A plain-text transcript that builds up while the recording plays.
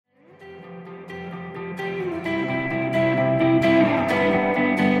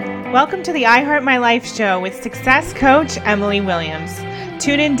Welcome to the I Heart My Life show with success coach Emily Williams.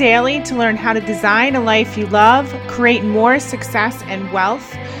 Tune in daily to learn how to design a life you love, create more success and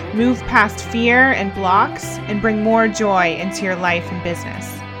wealth, move past fear and blocks, and bring more joy into your life and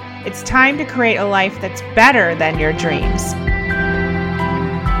business. It's time to create a life that's better than your dreams.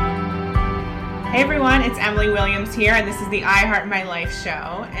 Hey everyone, it's Emily Williams here, and this is the I Heart My Life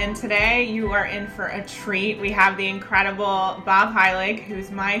show. And today you are in for a treat. We have the incredible Bob Heilig,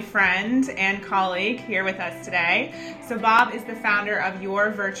 who's my friend and colleague, here with us today. So Bob is the founder of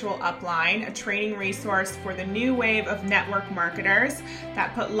Your Virtual Upline, a training resource for the new wave of network marketers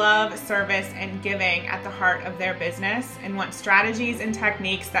that put love, service, and giving at the heart of their business and want strategies and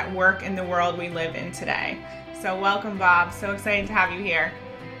techniques that work in the world we live in today. So welcome, Bob. So excited to have you here.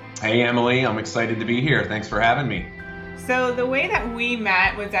 Hey Emily, I'm excited to be here. Thanks for having me. So the way that we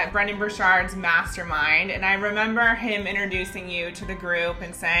met was at Brendon Burchard's mastermind, and I remember him introducing you to the group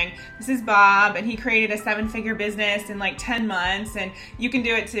and saying, this is Bob, and he created a 7-figure business in like 10 months, and you can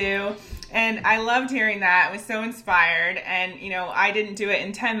do it too. And I loved hearing that. I was so inspired, and I didn't do it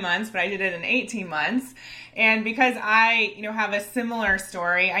in 10 months, but I did it in 18 months. And because I, have a similar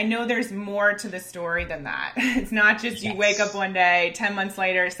story, I know there's more to the story than that. It's not just you wake up one day, 10 months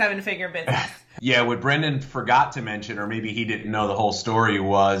later, 7-figure business. Yeah, what Brendon forgot to mention, or maybe he didn't know the whole story,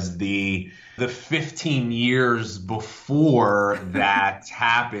 was the 15 years before that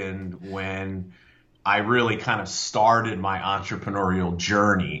happened when I really kind of started my entrepreneurial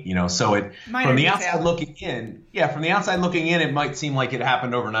journey, so from the outside looking in, it might seem like it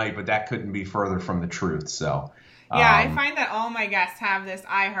happened overnight, but that couldn't be further from the truth. So, I find that all my guests have this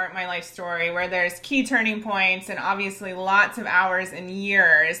I Heart My Life story where there's key turning points and obviously lots of hours and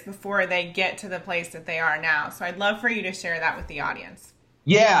years before they get to the place that they are now. So I'd love for you to share that with the audience.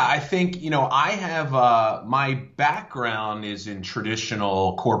 Yeah, I think, I have, my background is in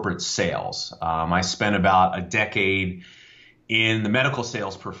traditional corporate sales. I spent about a decade in the medical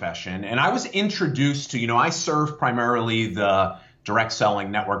sales profession, and I was introduced to, I serve primarily the direct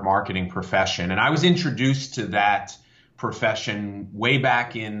selling network marketing profession, and I was introduced to that profession way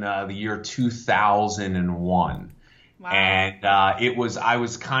back in the year 2001. Wow. And I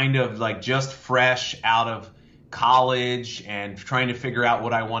was kind of like just fresh out of college and trying to figure out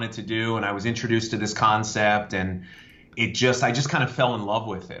what I wanted to do, and I was introduced to this concept, and I just kind of fell in love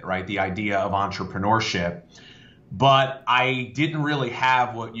with it, right? The idea of entrepreneurship. But I didn't really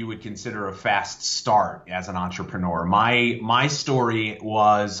have what you would consider a fast start as an entrepreneur. My story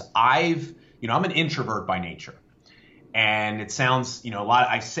was I'm an introvert by nature. And it sounds, a lot,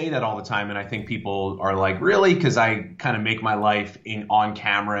 I say that all the time, and I think people are like, really? Because I kind of make my life on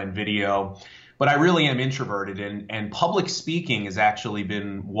camera and video. But I really am introverted, and public speaking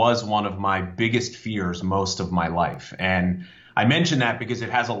was one of my biggest fears most of my life. And I mention that because it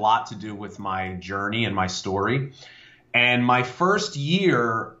has a lot to do with my journey and my story. And my first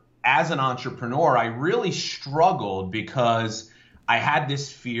year as an entrepreneur, I really struggled because I had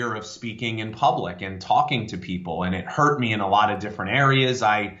this fear of speaking in public and talking to people, and it hurt me in a lot of different areas.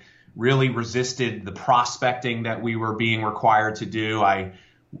 I really resisted the prospecting that we were being required to do.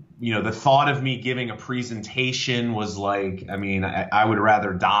 The thought of me giving a presentation was like, I would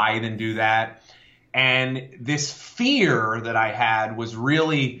rather die than do that. And this fear that I had was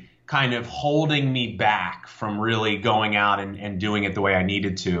really kind of holding me back from really going out and doing it the way I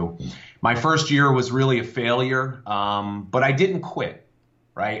needed to. My first year was really a failure, but I didn't quit,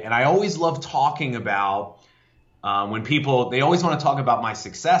 right? And I always love talking about when they always want to talk about my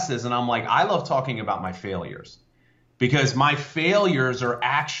successes, and I'm like, I love talking about my failures. Because my failures are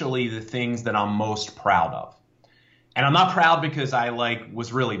actually the things that I'm most proud of. And I'm not proud because I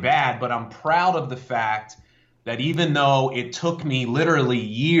was really bad, but I'm proud of the fact that even though it took me literally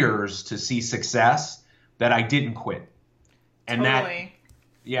years to see success, that I didn't quit. And totally.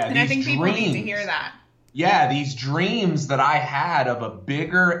 And I think people need to hear that. Yeah, these dreams that I had of a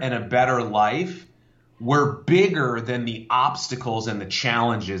bigger and a better life were bigger than the obstacles and the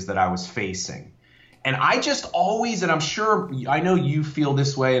challenges that I was facing. And I just always, and I know you feel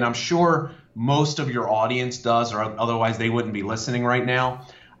this way, and I'm sure most of your audience does, or otherwise they wouldn't be listening right now.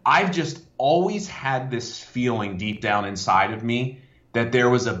 I've just always had this feeling deep down inside of me that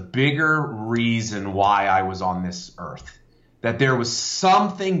there was a bigger reason why I was on this earth, that there was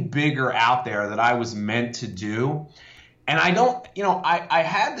something bigger out there that I was meant to do. And I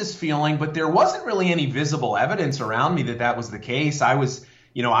had this feeling, but there wasn't really any visible evidence around me that was the case.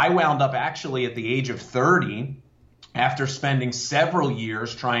 I wound up actually at the age of 30, after spending several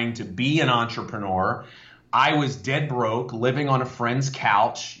years trying to be an entrepreneur. I was dead broke, living on a friend's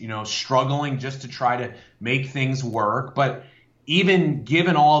couch, struggling just to try to make things work. But even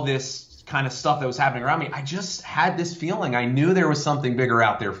given all this kind of stuff that was happening around me, I just had this feeling. I knew there was something bigger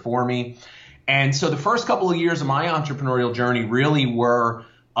out there for me. And so the first couple of years of my entrepreneurial journey really were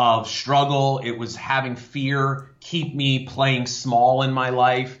of struggle. It was having fear keep me playing small in my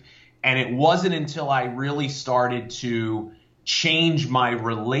life. And it wasn't until I really started to change my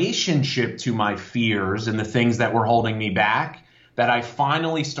relationship to my fears and the things that were holding me back that I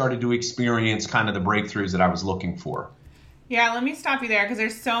finally started to experience kind of the breakthroughs that I was looking for. Yeah, let me stop you there because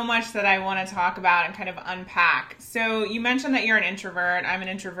there's so much that I want to talk about and kind of unpack. So you mentioned that you're an introvert. I'm an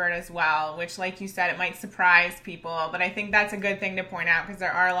introvert as well, which, like you said, it might surprise people. But I think that's a good thing to point out because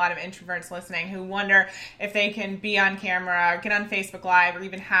there are a lot of introverts listening who wonder if they can be on camera, get on Facebook Live, or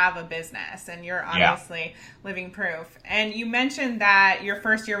even have a business. And you're obviously living proof. And you mentioned that your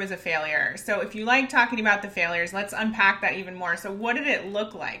first year was a failure. So if you like talking about the failures, let's unpack that even more. So what did it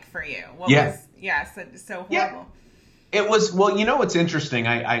look like for you? What was so horrible? Yeah. It was, well, you know what's interesting?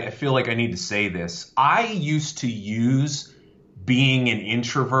 I feel like I need to say this. I used to use being an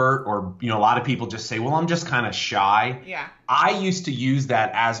introvert, or, a lot of people just say, well, I'm just kind of shy. Yeah. I used to use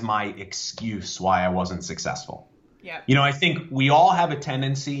that as my excuse why I wasn't successful. Yeah. I think we all have a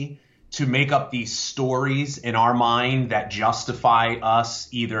tendency to make up these stories in our mind that justify us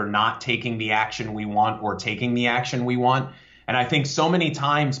either not taking the action we want or taking the action we want. And I think so many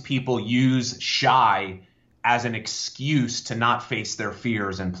times people use shy as an excuse to not face their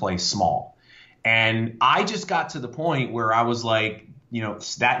fears and play small. And I just got to the point where I was like,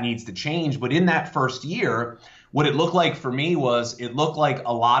 that needs to change. But in that first year, what it looked like for me was it looked like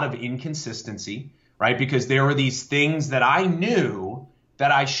a lot of inconsistency, right? Because there were these things that I knew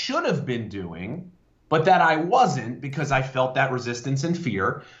that I should have been doing, but that I wasn't because I felt that resistance and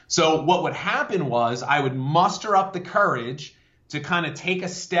fear. So what would happen was I would muster up the courage to kind of take a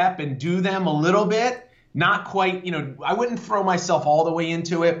step and do them a little bit. Not quite, I wouldn't throw myself all the way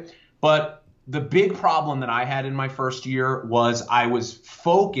into it, but the big problem that I had in my first year was I was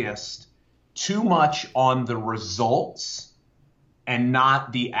focused too much on the results and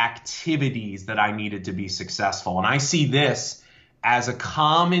not the activities that I needed to be successful. And I see this as a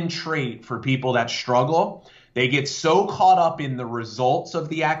common trait for people that struggle. They get so caught up in the results of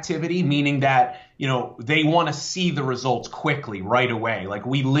the activity, meaning that, they want to see the results quickly, right away. Like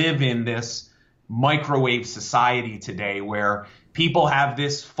we live in this microwave society today where people have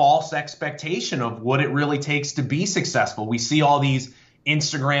this false expectation of what it really takes to be successful. We see all these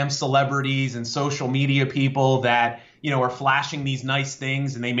Instagram celebrities and social media people that, are flashing these nice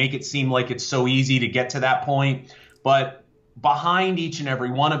things and they make it seem like it's so easy to get to that point. But behind each and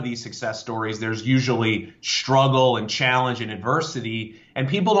every one of these success stories, there's usually struggle and challenge and adversity, and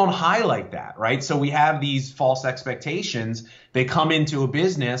people don't highlight that, right? So we have these false expectations. They come into a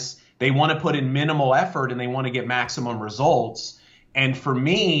business, they want to put in minimal effort and they want to get maximum results. And for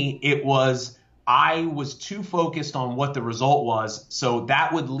me, I was too focused on what the result was. So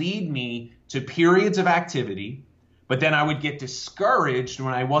that would lead me to periods of activity, but then I would get discouraged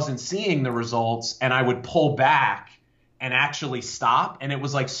when I wasn't seeing the results and I would pull back and actually stop. And it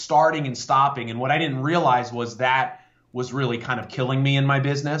was like starting and stopping. And what I didn't realize was that was really kind of killing me in my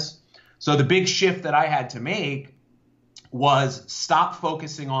business. So the big shift that I had to make was stop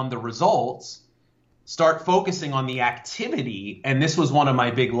focusing on the results, start focusing on the activity. And this was one of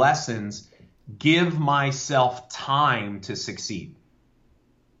my big lessons. Give myself time to succeed.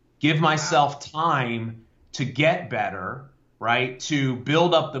 Give myself time to get better, right? To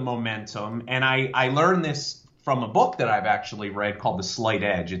build up the momentum. And I learned this from a book that I've actually read called The Slight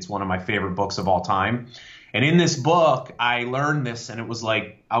Edge. It's one of my favorite books of all time. And in this book, I learned this and I was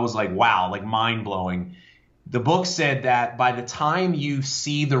like, wow, like mind blowing. The book said that by the time you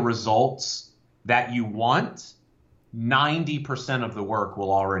see the results that you want, 90% of the work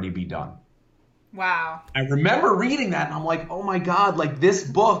will already be done. Wow. I remember reading that and I'm like, oh my God, like this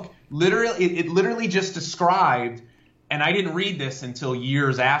book it literally just described, and I didn't read this until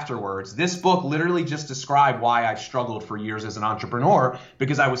years afterwards. This book literally just described why I've struggled for years as an entrepreneur,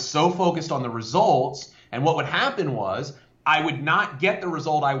 because I was so focused on the results. And what would happen was I would not get the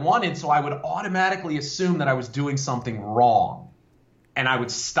result I wanted, so I would automatically assume that I was doing something wrong, and I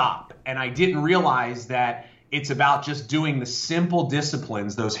would stop. And I didn't realize that it's about just doing the simple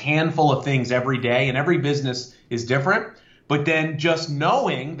disciplines, those handful of things every day, and every business is different. But then just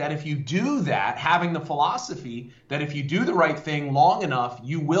knowing that if you do that, having the philosophy that if you do the right thing long enough,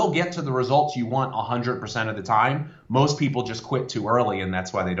 you will get to the results you want 100% of the time. Most people just quit too early, and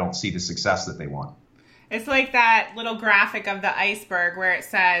that's why they don't see the success that they want. It's like that little graphic of the iceberg where it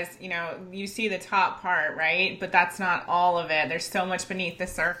says, you see the top part, right? But that's not all of it. There's so much beneath the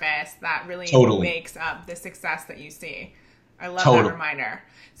surface that really makes up the success that you see. I love Totally. that reminder.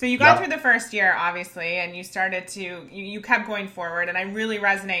 So you got Yep. through the first year, obviously, and you started to, you kept going forward. And I really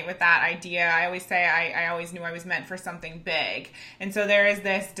resonate with that idea. I always say I always knew I was meant for something big. And so there is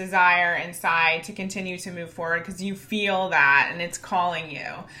this desire inside to continue to move forward because you feel that and it's calling you.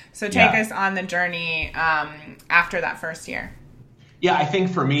 So take us on the journey after that first year. Yeah, I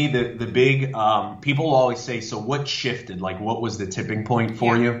think for me, the big, people always say, so what shifted? Like, what was the tipping point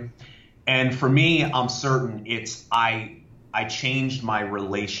for you? And for me, I'm certain it's I changed my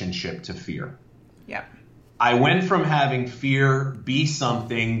relationship to fear. Yep. I went from having fear be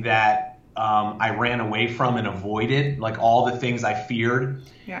something that I ran away from and avoided, like all the things I feared.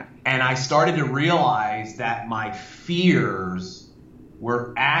 Yeah. And I started to realize that my fears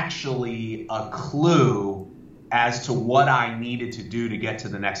were actually a clue as to what I needed to do to get to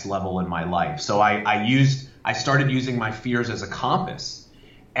the next level in my life. So I started using my fears as a compass.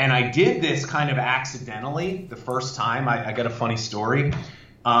 And I did this kind of accidentally the first time. I got a funny story.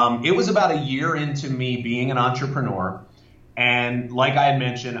 It was about a year into me being an entrepreneur. And like I had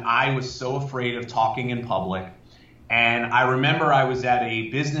mentioned, I was so afraid of talking in public. And I remember I was at a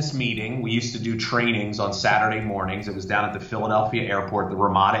business meeting. We used to do trainings on Saturday mornings. It was down at the Philadelphia airport, the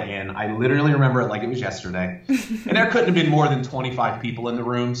Ramada Inn. I literally remember it like it was yesterday. And there couldn't have been more than 25 people in the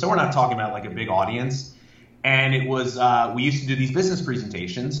room. So we're not talking about like a big audience. And it was, we used to do these business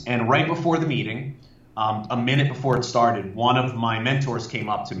presentations. And right before the meeting, a minute before it started, one of my mentors came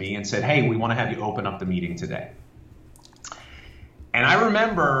up to me and said, hey, we want to have you open up the meeting today. And I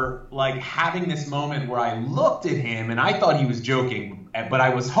remember like having this moment where I looked at him and I thought he was joking, but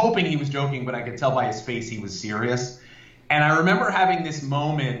I was hoping he was joking, but I could tell by his face he was serious. And I remember having this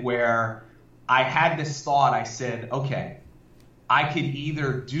moment where I had this thought. I said, okay, I could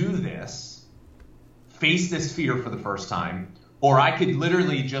either do this, face this fear for the first time, or I could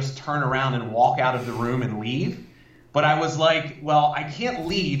literally just turn around and walk out of the room and leave. But I was like, well, I can't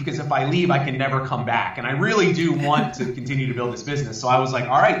leave because if I leave, I can never come back. And I really do want to continue to build this business. So I was like,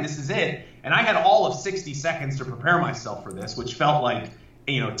 all right, this is it. And I had all of 60 seconds to prepare myself for this, which felt like,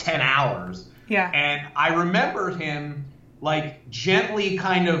 10 hours. Yeah. And I remember him like gently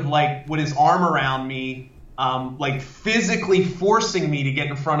kind of like with his arm around me, like physically forcing me to get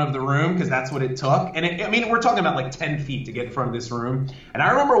in front of the room because that's what it took. And we're talking about like 10 feet to get in front of this room. And I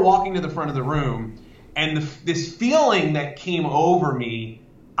remember walking to the front of the room and this feeling that came over me,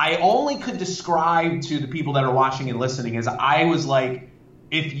 I only could describe to the people that are watching and listening as I was like,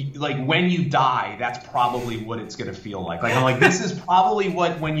 when you die, that's probably what it's going to feel like. Like, I'm like, this is probably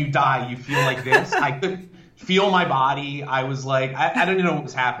what, when you die, you feel like this. I could feel my body. I was like, I didn't know what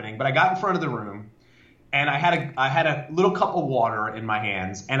was happening, but I got in front of the room. And I had a little cup of water in my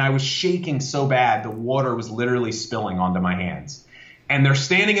hands, and I was shaking so bad the water was literally spilling onto my hands. And they're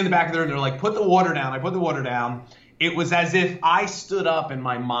standing in the back of the room. They're like, put the water down. I put the water down. It was as if I stood up and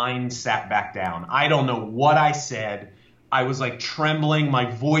my mind sat back down. I don't know what I said. I was like trembling.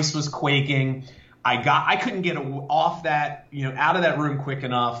 My voice was quaking. I couldn't get off that, out of that room quick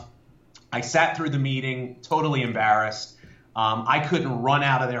enough. I sat through the meeting, totally embarrassed. I couldn't run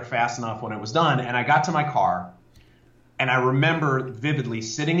out of there fast enough when it was done. And I got to my car, and I remember vividly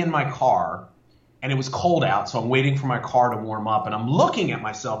sitting in my car, and it was cold out, so I'm waiting for my car to warm up, and I'm looking at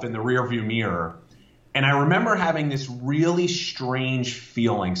myself in the rearview mirror, and I remember having this really strange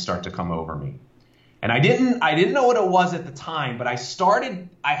feeling start to come over me. And I didn't know what it was at the time, but I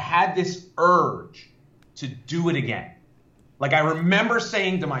had this urge to do it again. Like, I remember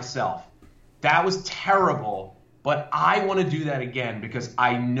saying to myself, that was terrible, but I want to do that again because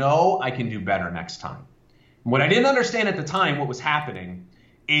I know I can do better next time. What I didn't understand at the time, what was happening,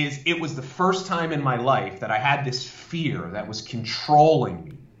 is it was the first time in my life that I had this fear that was controlling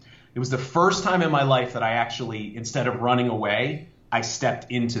me. It was the first time in my life that I actually, instead of running away, I stepped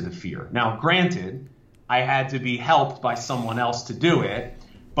into the fear. Now, granted, I had to be helped by someone else to do it,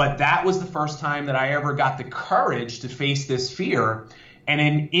 but that was the first time that I ever got the courage to face this fear.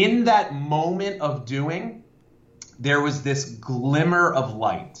 And in that moment of doing, there was this glimmer of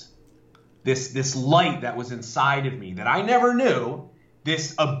light, this light that was inside of me that I never knew,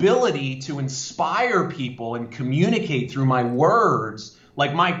 this ability to inspire people and communicate through my words.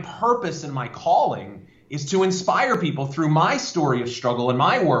 Like, my purpose and my calling is to inspire people through my story of struggle and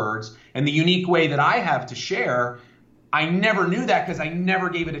my words and the unique way that I have to share. I never knew that because I never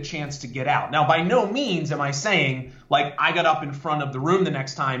gave it a chance to get out. Now, by no means am I saying like I got up in front of the room the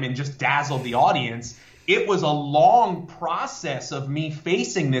next time and just dazzled the audience. It was a long process of me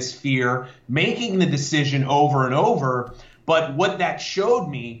facing this fear, making the decision over and over. But what that showed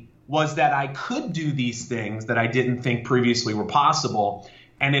me was that I could do these things that I didn't think previously were possible.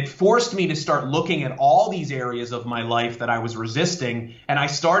 And it forced me to start looking at all these areas of my life that I was resisting. And I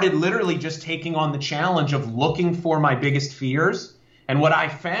started literally just taking on the challenge of looking for my biggest fears. And what I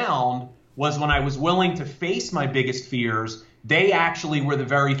found was when I was willing to face my biggest fears, they actually were the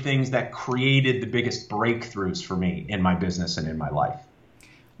very things that created the biggest breakthroughs for me in my business and in my life.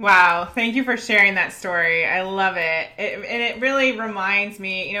 Wow. Thank you for sharing that story. I love it. And it really reminds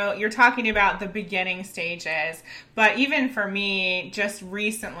me, you know, you're talking about the beginning stages, but even for me, just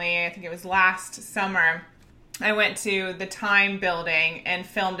recently, I think it was last summer, I went to the Time building and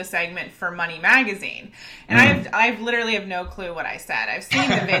filmed a segment for Money Magazine. And I've literally have no clue what I said. I've seen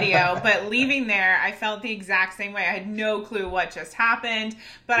the video, but leaving there, I felt the exact same way. I had no clue what just happened,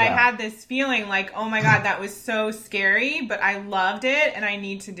 but I had this feeling like, oh my God, that was so scary, but I loved it and I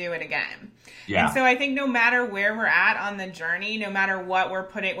need to do it again. Yeah. And so I think no matter where we're at on the journey, no matter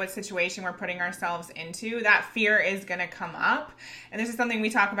what situation we're putting ourselves into, that fear is going to come up. And this is something we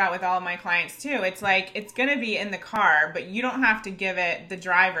talk about with all of my clients too. It's like, it's going to be in the car, but you don't have to give it the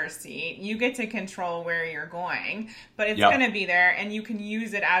driver's seat. You get to control where you're going, but it's going to be there, and you can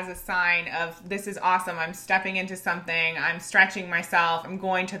use it as a sign of, this is awesome. I'm stepping into something. I'm stretching myself. I'm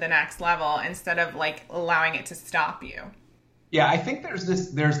going to the next level, instead of like allowing it to stop you. Yeah, I think there's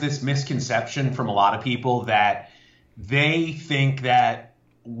this misconception from a lot of people that they think that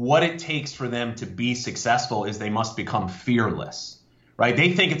what it takes for them to be successful is they must become fearless, right?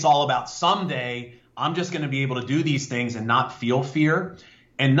 They think it's all about someday I'm just going to be able to do these things and not feel fear.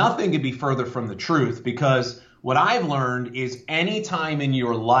 And nothing could be further from the truth, because what I've learned is anytime in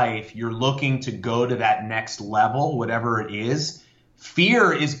your life you're looking to go to that next level, whatever it is,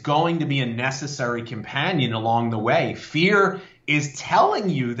 fear is going to be a necessary companion along the way. Fear is telling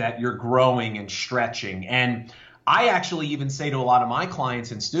you that you're growing and stretching. And I actually even say to a lot of my clients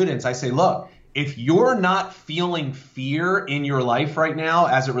and students, I say, look, if you're not feeling fear in your life right now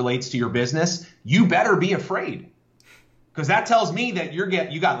as it relates to your business, you better be afraid. Because that tells me that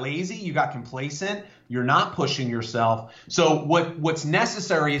you got lazy, you got complacent, you're not pushing yourself. So what's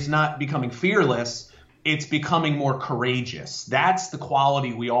necessary is not becoming fearless. It's becoming more courageous. That's the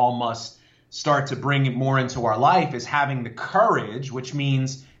quality we all must start to bring it more into our life, is having the courage, which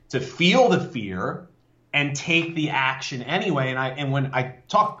means to feel the fear and take the action anyway. And when I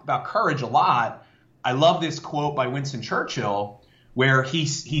talk about courage a lot, I love this quote by Winston Churchill, where he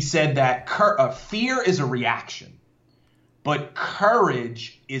said that fear is a reaction, but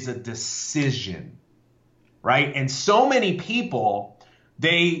courage is a decision, right? And so many people,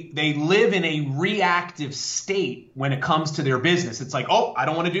 they live in a reactive state when it comes to their business. It's like, oh, I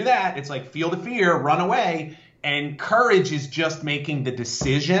don't want to do that. It's like, feel the fear, run away. And courage is just making the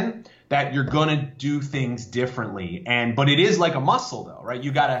decision that you're going to do things differently. But it is like a muscle though, right?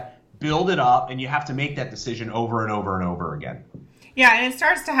 You got to build it up, and you have to make that decision over and over and over again. Yeah, and it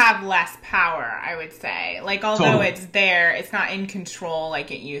starts to have less power, I would say. Like, although it's there, it's not in control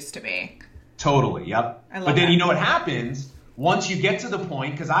like it used to be. Totally, yep. But then you know what happens? Once you get to the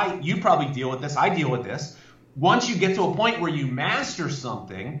point, because you probably deal with this, I deal with this. Once you get to a point where you master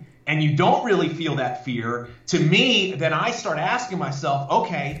something and you don't really feel that fear, to me, then I start asking myself,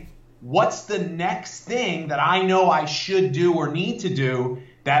 okay, what's the next thing that I know I should do or need to do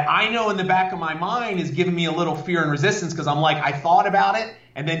that I know in the back of my mind is giving me a little fear and resistance, because I'm like, I thought about it,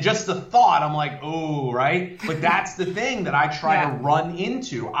 and then just the thought, I'm like, oh, right? But that's the thing that I try to run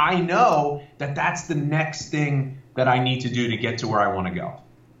into. I know that that's the next thing that I need to do to get to where I want to go.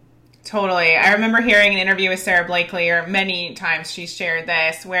 Totally. I remember hearing an interview with Sarah Blakely, or many times she's shared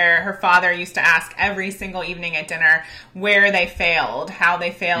this, where her father used to ask every single evening at dinner where they failed, how they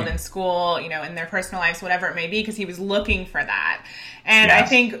failed in school, in their personal lives, whatever it may be, because he was looking for that. And I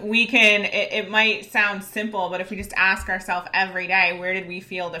think it might sound simple, but if we just ask ourselves every day, where did we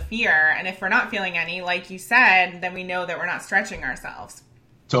feel the fear? And if we're not feeling any, like you said, then we know that we're not stretching ourselves.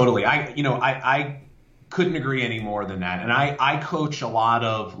 Totally. I couldn't agree any more than that. And I coach a lot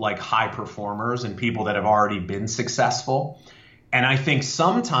of like high performers and people that have already been successful. And I think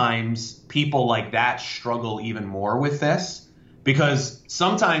sometimes people like that struggle even more with this, because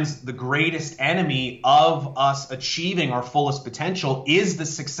sometimes the greatest enemy of us achieving our fullest potential is the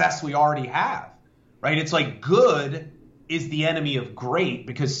success we already have, right? It's like good is the enemy of great,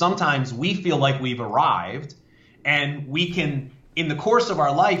 because sometimes we feel like we've arrived, and we can, in the course of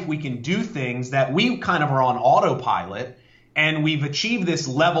our life, we can do things that we kind of are on autopilot, and we've achieved this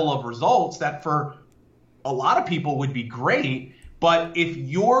level of results that for a lot of people would be great. But if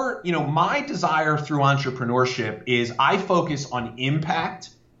my desire through entrepreneurship is I focus on impact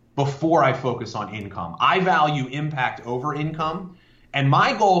before I focus on income. I value impact over income. And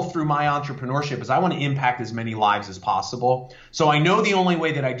my goal through my entrepreneurship is I want to impact as many lives as possible. So I know the only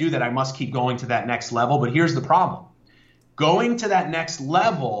way that I do that, I must keep going to that next level. But here's the problem. Going to that next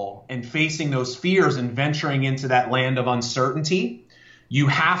level and facing those fears and venturing into that land of uncertainty, you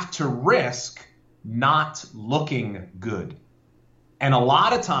have to risk not looking good. And a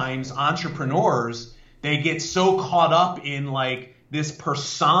lot of times entrepreneurs, they get so caught up in like this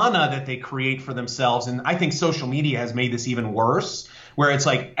persona that they create for themselves. And I think social media has made this even worse, where it's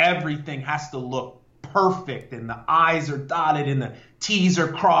like everything has to look perfect and the I's are dotted and the T's are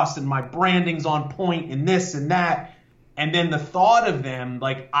crossed and my branding's on point and this and that. And then the thought of them,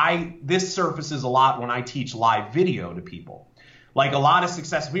 like this surfaces a lot when I teach live video to people. Like a lot of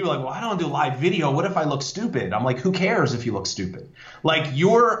successful people are like, well, I don't do live video. What if I look stupid? I'm like, who cares if you look stupid? Like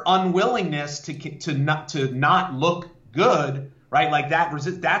your unwillingness to not look good, right? Like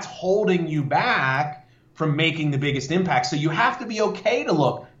that's holding you back from making the biggest impact. So you have to be okay to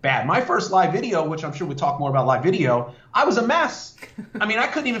look bad. My first live video, which I'm sure we'll talk more about live video, I was a mess. I mean, I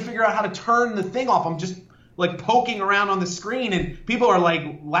couldn't even figure out how to turn the thing off. I'm just like poking around on the screen and people are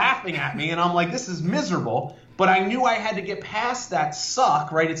like laughing at me and I'm like, this is miserable. But I knew I had to get past that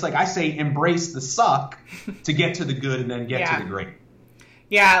suck, right? It's like I say, embrace the suck to get to the good and then get to the great.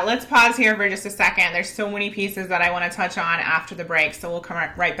 Yeah, let's pause here for just a second. There's so many pieces that I want to touch on after the break, so we'll come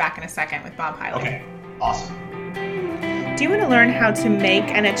right back in a second with Bob Heilig. Okay, awesome. Do you want to learn how to make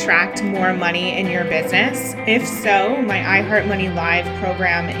and attract more money in your business? If so, my iHeartMoney Live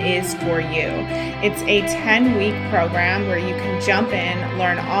program is for you. It's a 10-week program where you can jump in,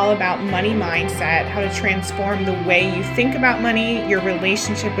 learn all about money mindset, how to transform the way you think about money, your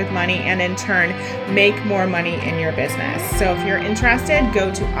relationship with money, and in turn, make more money in your business. So if you're interested,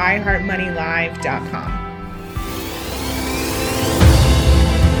 go to iHeartMoneyLive.com.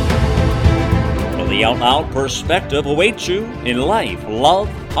 The Out Loud perspective awaits you in life, love,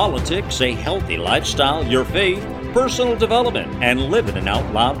 politics, a healthy lifestyle, your faith, personal development, and living an out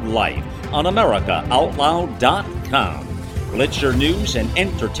loud life on AmericaOutloud.com. It's your news and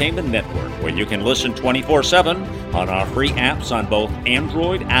entertainment network where you can listen 24/7 on our free apps on both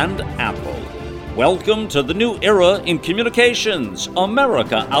Android and Apple. Welcome to the new era in communications,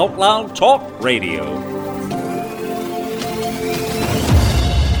 America Out Loud Talk Radio.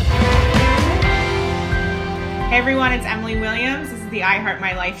 Hey everyone, it's Emily Williams. This is the I Heart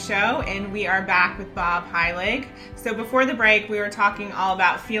My Life show, and we are back with Bob Heilig. So before the break, we were talking all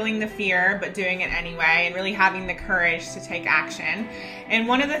about feeling the fear, but doing it anyway, and really having the courage to take action. And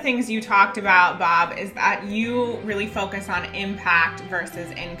one of the things you talked about, Bob, is that you really focus on impact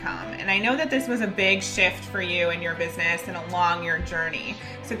versus income. And I know that this was a big shift for you in your business and along your journey.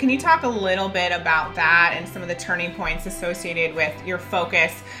 So can you talk a little bit about that and some of the turning points associated with your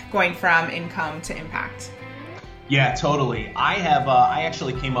focus going from income to impact? Yeah, totally. I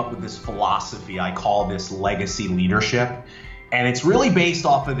actually came up with this philosophy. I call this legacy leadership. And it's really based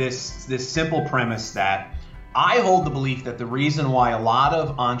off of this simple premise that I hold the belief that the reason why a lot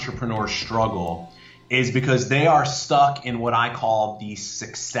of entrepreneurs struggle is because they are stuck in what I call the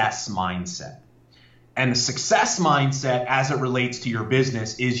success mindset. And the success mindset as it relates to your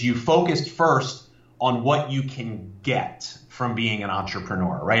business is you focused first on what you can get from being an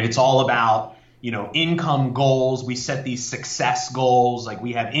entrepreneur, right? It's all about income goals. We set these success goals. Like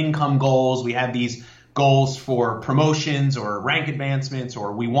we have income goals. We have these goals for promotions or rank advancements,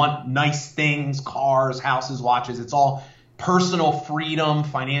 or we want nice things, cars, houses, watches. It's all personal freedom,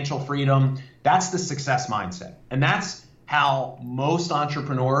 financial freedom. That's the success mindset. And that's how most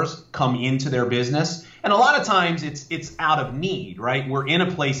entrepreneurs come into their business. And a lot of times it's out of need, right? We're in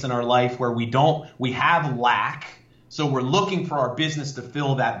a place in our life where we have lack. So we're looking for our business to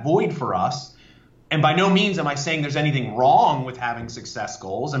fill that void for us. And by no means am I saying there's anything wrong with having success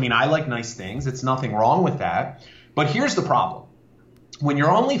goals. I mean, I like nice things. It's nothing wrong with that. But here's the problem. When your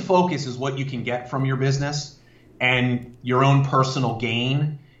only focus is what you can get from your business and your own personal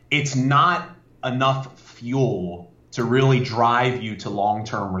gain, it's not enough fuel to really drive you to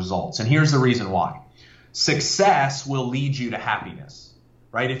long-term results. And here's the reason why. Success will lead you to happiness.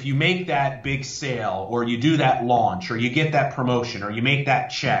 Right? If you make that big sale, or you do that launch, or you get that promotion, or you make that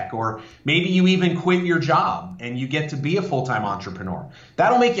check, or maybe you even quit your job and you get to be a full-time entrepreneur,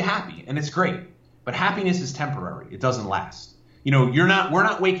 that'll make you happy and it's great. But happiness is temporary. It doesn't last. We're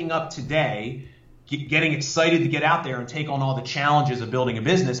not waking up today getting excited to get out there and take on all the challenges of building a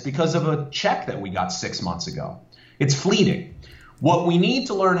business because of a check that we got 6 months ago. It's fleeting. What we need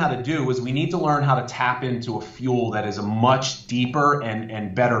to learn how to do is we need to learn how to tap into a fuel that is a much deeper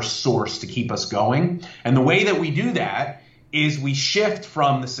and better source to keep us going. And the way that we do that is we shift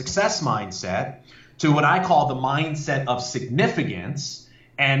from the success mindset to what I call the mindset of significance.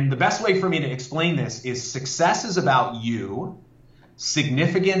 And the best way for me to explain this is success is about you,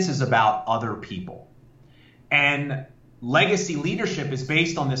 significance is about other people. And legacy leadership is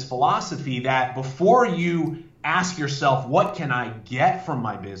based on this philosophy that before you ask yourself, what can I get from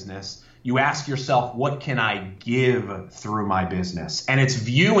my business? You ask yourself, what can I give through my business? And it's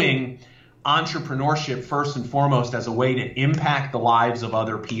viewing entrepreneurship first and foremost as a way to impact the lives of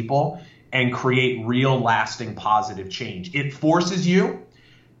other people and create real lasting positive change. It forces you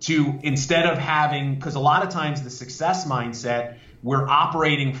to, instead of having, because a lot of times the success mindset, we're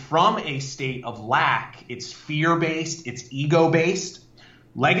operating from a state of lack. It's fear-based, it's ego-based.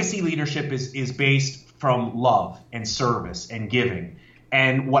 Legacy leadership is based from love and service and giving.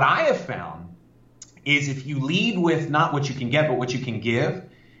 And what I have found is if you lead with not what you can get, but what you can give,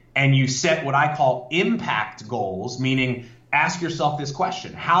 and you set what I call impact goals, meaning ask yourself this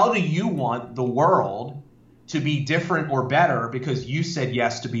question: how do you want the world to be different or better because you said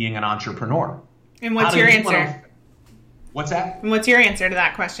yes to being an entrepreneur? And what's your answer? What's that? And what's your answer to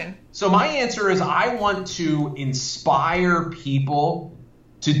that question? So my answer is I want to inspire people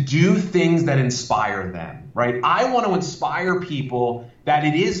to do things that inspire them, right? I want to inspire people that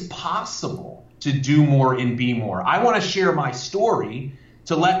it is possible to do more and be more. I want to share my story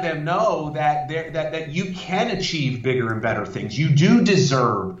to let them know that that you can achieve bigger and better things. You do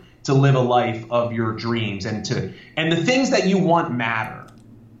deserve to live a life of your dreams, and the things that you want matter,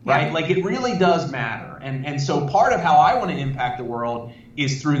 right? Yeah. Like it really does matter. And so part of how I want to impact the world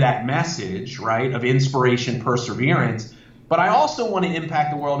is through that message, right, of inspiration, perseverance. But I also want to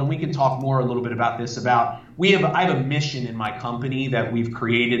impact the world, and we can talk more a little bit about this, I have a mission in my company that we've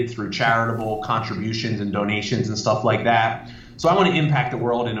created through charitable contributions and donations and stuff like that. So I want to impact the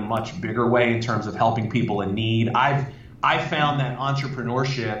world in a much bigger way in terms of helping people in need. I've found that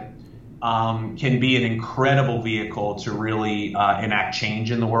entrepreneurship can be an incredible vehicle to really enact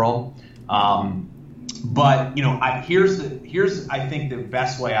change in the world. But here's I think the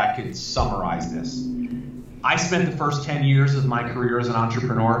best way I could summarize this. I spent the first 10 years of my career as an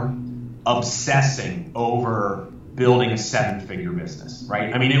entrepreneur obsessing over building a 7-figure business,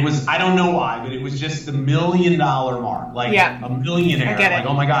 right? I mean, it was, I don't know why, but it was just the $1 million mark, like a millionaire. Like,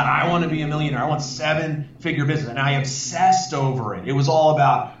 oh my God, I want to be a millionaire. I want 7-figure business. And I obsessed over it. It was all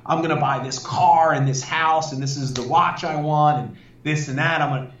about, I'm going to buy this car and this house, and this is the watch I want, and this and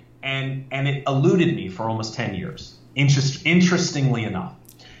that. And it eluded me for almost 10 years, interestingly enough.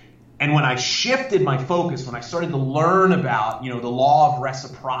 And when I shifted my focus, when I started to learn about, the law of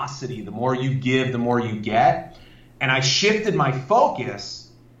reciprocity, the more you give, the more you get. And I shifted my focus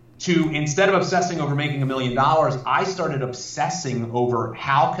to, instead of obsessing over making $1 million, I started obsessing over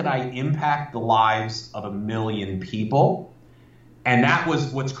how could I impact the lives of 1 million people. And that was,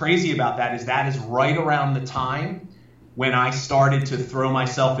 what's crazy about that is right around the time when I started to throw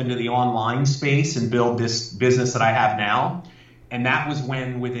myself into the online space and build this business that I have now. And that was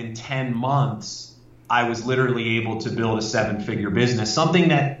when within 10 months, I was literally able to build a 7-figure business, something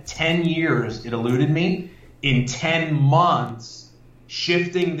that 10 years it eluded me. In 10 months,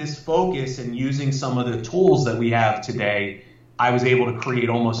 shifting this focus and using some of the tools that we have today, I was able to create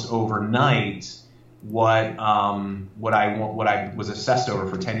almost overnight what I was obsessed over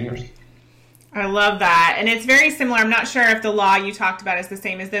for 10 years. I love that. And it's very similar. I'm not sure if the law you talked about is the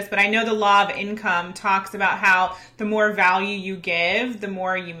same as this, but I know the law of income talks about how the more value you give, the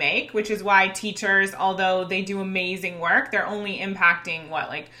more you make, which is why teachers, although they do amazing work, they're only impacting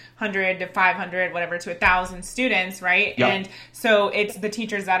 100 to 500, whatever, to 1,000 students, right? Yep. And so it's the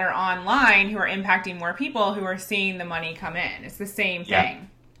teachers that are online who are impacting more people who are seeing the money come in. It's the same thing.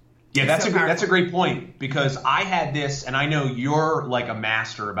 Yeah, that's a great point, because I had this, and I know you're like a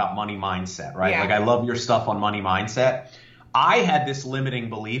master about money mindset, right? Yeah. Like I love your stuff on money mindset. I had this limiting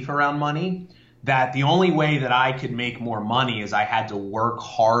belief around money that the only way that I could make more money is I had to work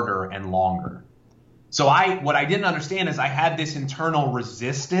harder and longer. So what I didn't understand is I had this internal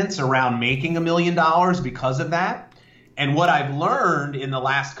resistance around making $1 million because of that. And what I've learned in the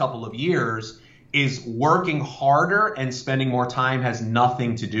last couple of years is working harder and spending more time has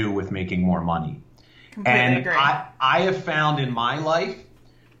nothing to do with making more money. Completely agree. I have found in my life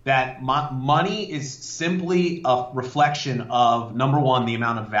that money is simply a reflection of, number one, the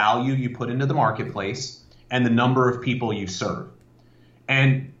amount of value you put into the marketplace and the number of people you serve.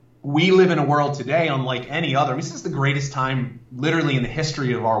 And we live in a world today unlike any other. I mean, this is the greatest time literally in the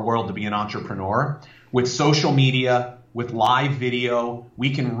history of our world to be an entrepreneur. With social media, with live video, we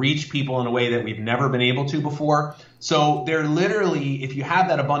can reach people in a way that we've never been able to before. So they're literally, if you have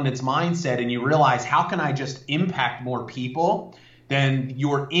that abundance mindset and you realize, how can I just impact more people, then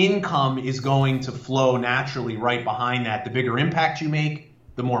your income is going to flow naturally right behind that. The bigger impact you make,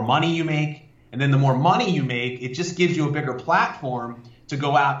 the more money you make, and then the more money you make, it just gives you a bigger platform to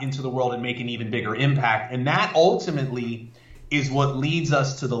go out into the world and make an even bigger impact. And that ultimately is what leads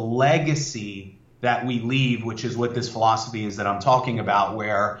us to the legacy that we leave, which is what this philosophy is that I'm talking about,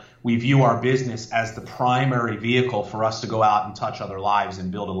 where we view our business as the primary vehicle for us to go out and touch other lives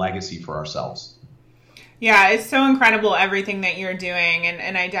and build a legacy for ourselves. Yeah, it's so incredible everything that you're doing,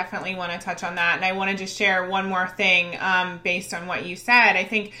 and I definitely want to touch on that. And I want to just share one more thing based on what you said. I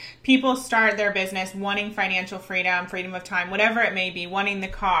think people start their business wanting financial freedom, freedom of time, whatever it may be, wanting the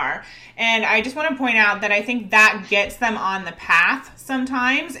car. And I just want to point out that I think that gets them on the path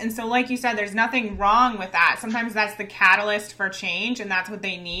sometimes. And so like you said, there's nothing wrong with that. Sometimes that's the catalyst for change, and that's what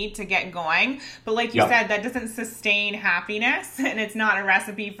they need to get going. But like you said, that doesn't sustain happiness, and it's not a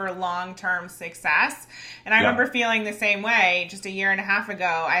recipe for long-term success. And I remember feeling the same way just a year and a half ago.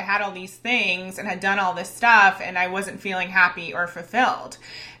 I had all these things and had done all this stuff, and I wasn't feeling happy or fulfilled.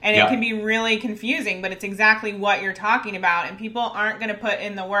 And it can be really confusing, but it's exactly what you're talking about. And people aren't going to put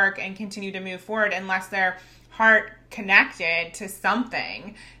in the work and continue to move forward unless they're heart connected to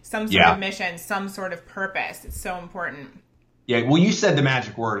something, some sort of mission, some sort of purpose. It's so important. Yeah. Well, you said the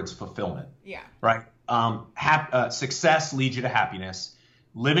magic word, it's fulfillment. Yeah. Right. Success leads you to happiness.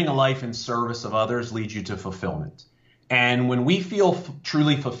 Living a life in service of others leads you to fulfillment. And when we feel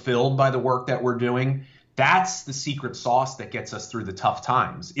truly fulfilled by the work that we're doing, that's the secret sauce that gets us through the tough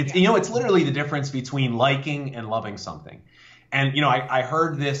times. It's, it's literally the difference between liking and loving something. And, I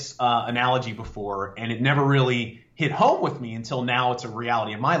heard this analogy before, and it never really hit home with me until now. It's a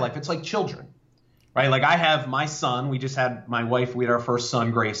reality of my life. It's like children, right? Like I have my son. We just had my wife. We had our first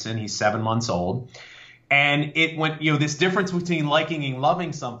son, Grayson. He's 7 months old. And it went, this difference between liking and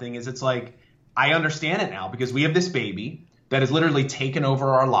loving something is it's like, I understand it now because we have this baby that has literally taken over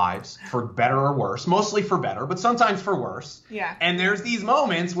our lives for better or worse, mostly for better, but sometimes for worse. Yeah. And there's these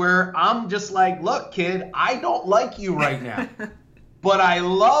moments where I'm just like, look, kid, I don't like you right now, but I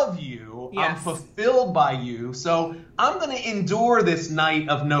love you. Yes. I'm fulfilled by you. So I'm going to endure this night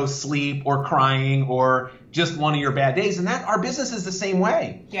of no sleep or crying or just one of your bad days. And that our business is the same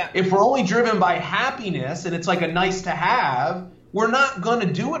way. Yeah. If we're only driven by happiness and it's like a nice to have, we're not going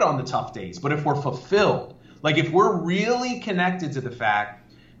to do it on the tough days. But if we're fulfilled, like if we're really connected to the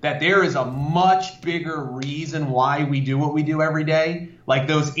fact that there is a much bigger reason why we do what we do every day, like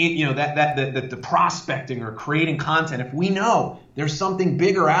those, the prospecting or creating content, if we know there's something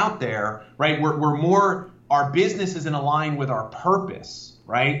bigger out there, right, we're more, our business is in line with our purpose,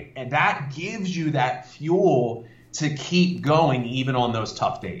 right? And that gives you that fuel to keep going even on those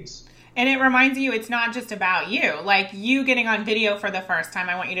tough days. And it reminds you it's not just about you. Like you getting on video for the first time,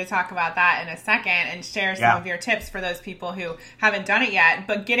 I want you to talk about that in a second and share some of your tips for those people who haven't done it yet.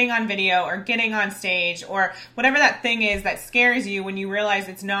 But getting on video or getting on stage or whatever that thing is that scares you when you realize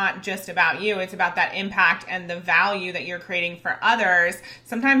it's not just about you, it's about that impact and the value that you're creating for others.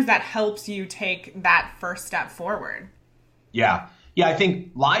 Sometimes that helps you take that first step forward. Yeah. Yeah, I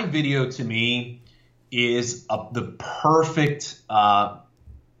think live video to me is the perfect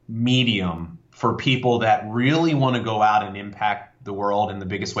medium for people that really want to go out and impact the world in the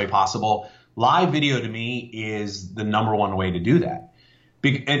biggest way possible. Live video to me is the number one way to do that.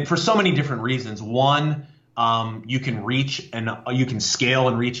 And for so many different reasons. One, you can reach and you can scale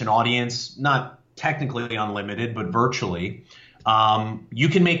and reach an audience, not technically unlimited, but virtually. You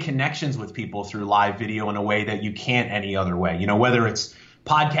can make connections with people through live video in a way that you can't any other way. Whether it's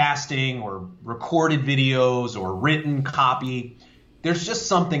podcasting or recorded videos or written copy, there's just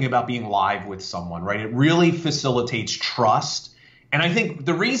something about being live with someone, right? It really facilitates trust. And I think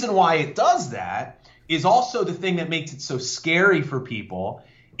the reason why it does that is also the thing that makes it so scary for people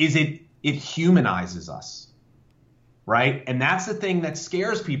is it humanizes us, right? And that's the thing that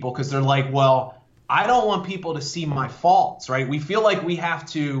scares people because they're like, well, I don't want people to see my faults, right? We feel like we have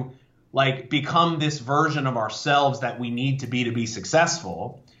to become this version of ourselves that we need to be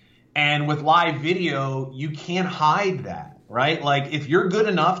successful. And with live video, you can't hide that. Right? Like if you're good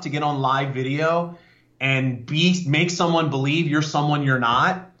enough to get on live video and make someone believe you're someone you're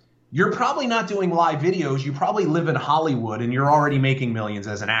not, you're probably not doing live videos. You probably live in Hollywood and you're already making millions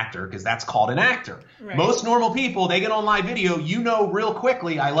as an actor because that's called an actor. Right. Most normal people, they get on live video, real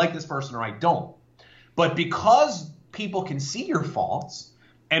quickly, I like this person or I don't. But because people can see your faults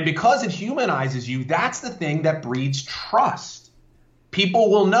and because it humanizes you, that's the thing that breeds trust.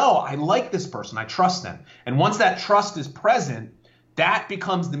 People will know, I like this person, I trust them. And once that trust is present, that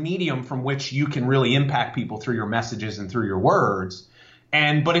becomes the medium from which you can really impact people through your messages and through your words.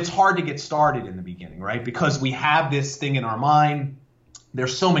 But it's hard to get started in the beginning, right? Because we have this thing in our mind.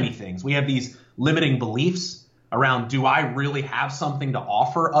 There's so many things. We have these limiting beliefs around, do I really have something to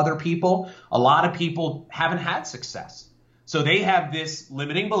offer other people? A lot of people haven't had success. So they have this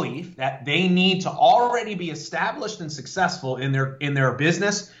limiting belief that they need to already be established and successful in their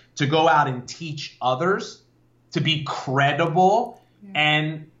business to go out and teach others, to be credible. Yeah.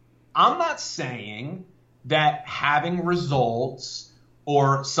 And I'm not saying that having results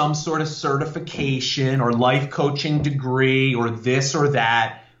or some sort of certification or life coaching degree or this or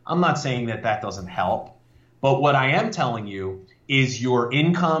that, I'm not saying that that doesn't help. But what I am telling you is your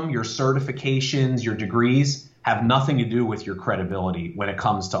income, your certifications, your degrees have nothing to do with your credibility when it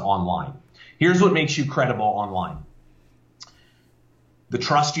comes to online. Here's what makes you credible online. The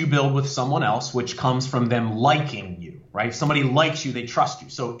trust you build with someone else, which comes from them liking you, right? If somebody likes you, they trust you.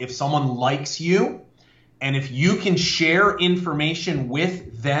 So if someone likes you, and if you can share information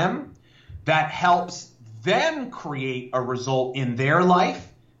with them that helps them create a result in their life,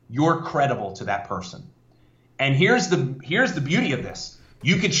 you're credible to that person. And here's the beauty of this.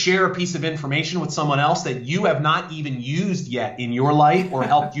 You could share a piece of information with someone else that you have not even used yet in your life or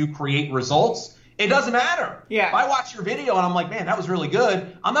helped you create results. It doesn't matter. Yeah. If I watch your video and I'm like, man, that was really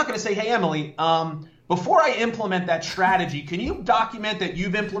good, I'm not going to say, hey, Emily, before I implement that strategy, can you document that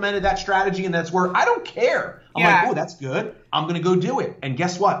you've implemented that strategy and that's where I don't care. I'm like, oh, that's good. I'm going to go do it. And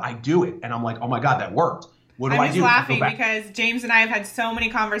guess what? I do it. And I'm like, oh my God, that worked. What do I do? I'm just laughing because James and I have had so many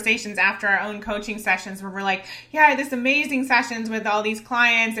conversations after our own coaching sessions where we're like, yeah, I had this amazing sessions with all these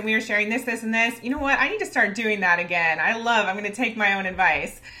clients and we were sharing this, this, and this. You know what? I need to start doing that again. I'm going to take my own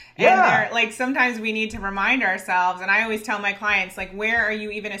advice. Yeah. And like sometimes we need to remind ourselves, and I always tell my clients, like, where are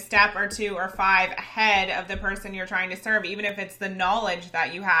you even a step or 2 or 5 ahead of the person you're trying to serve, even if it's the knowledge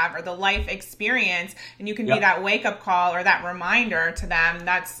that you have or the life experience, and you can be that wake-up call or that reminder to them.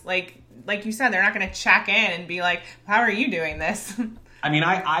 That's like you said, they're not going to check in and be like, how are you doing this? I mean,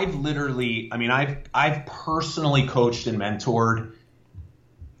 I've personally coached and mentored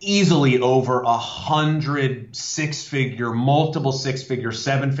easily over 100 multiple six-figure,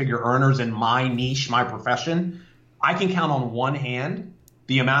 7-figure earners in my niche, my profession. I can count on one hand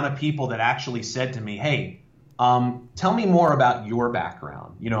the amount of people that actually said to me, hey, tell me more about your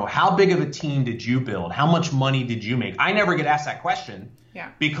background. You know, how big of a team did you build? How much money did you make? I never get asked that question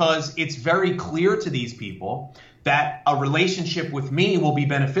because it's very clear to these people that a relationship with me will be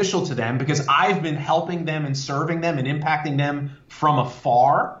beneficial to them because I've been helping them and serving them and impacting them from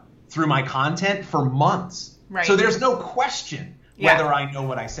afar through my content for months. Right. So there's no question whether I know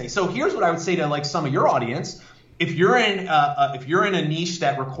what I say. So here's what I would say to like some of your audience. If you're in a niche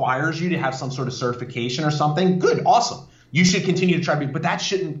that requires you to have some sort of certification or something, good, awesome. You should continue to try, but that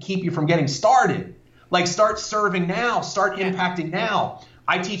shouldn't keep you from getting started. Like start serving now, start impacting now.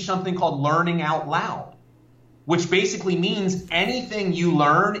 I teach something called learning out loud, which basically means anything you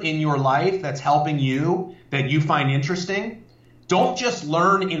learn in your life that's helping you, that you find interesting, don't just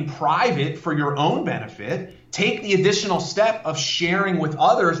learn in private for your own benefit. Take the additional step of sharing with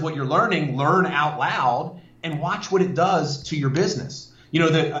others what you're learning, learn out loud, and watch what it does to your business. You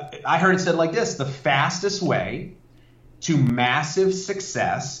know, I heard it said like this: the fastest way to massive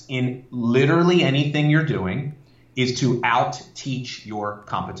success in literally anything you're doing is to out-teach your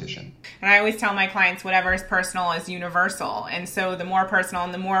competition. And I always tell my clients, whatever is personal is universal. And so the more personal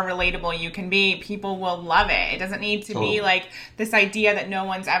and the more relatable you can be, people will love it. It doesn't need to be like this idea that no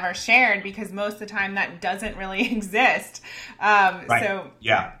one's ever shared, because most of the time that doesn't really exist. But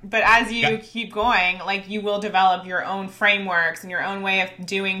as you keep going, like you will develop your own frameworks and your own way of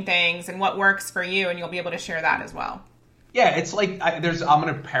doing things and what works for you, and you'll be able to share that as well. Yeah, it's like I'm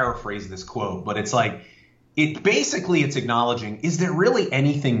going to paraphrase this quote, but it's like, it's acknowledging, is there really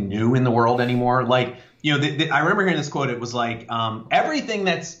anything new in the world anymore? Like, you know, I remember hearing this quote. It was like, everything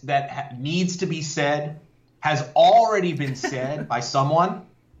that needs to be said has already been said by someone,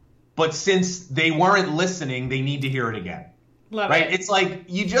 but since they weren't listening, they need to hear it again. Love it. It's like,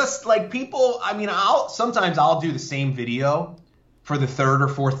 you just like people, I mean, sometimes I'll do the same video for the 3rd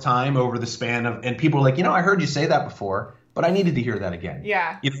or 4th time over the span of, and people are like, you know, I heard you say that before, but I needed to hear that again.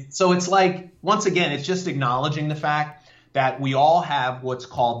 Yeah. So it's like, once again, it's just acknowledging the fact that we all have what's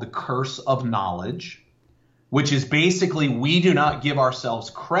called the curse of knowledge, which is basically we do not give ourselves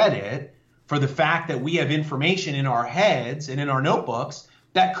credit for the fact that we have information in our heads and in our notebooks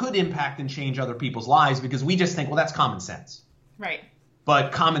that could impact and change other people's lives, because we just think, well, that's common sense. Right.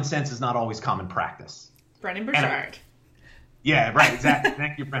 But common sense is not always common practice. Brendan Burchard. Yeah, right, exactly.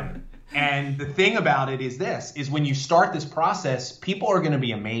 Thank you, Brendan. And the thing about it is when you start this process, people are going to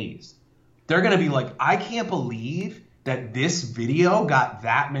be amazed. They're going to be like, I can't believe that this video got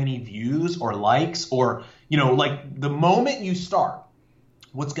that many views or likes, or, like the moment you start,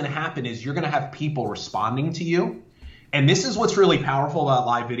 what's going to happen is you're going to have people responding to you. And this is what's really powerful about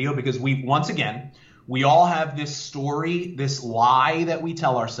live video, because we all have this story, this lie that we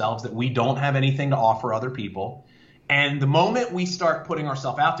tell ourselves that we don't have anything to offer other people. And the moment we start putting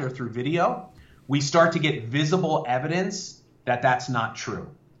ourselves out there through video, we start to get visible evidence that that's not true.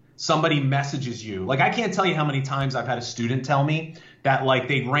 Somebody messages you. Like, I can't tell you how many times I've had a student tell me that, like,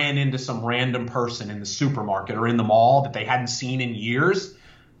 they ran into some random person in the supermarket or in the mall that they hadn't seen in years.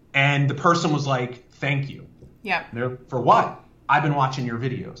 And the person was like, thank you. Yeah. For what? I've been watching your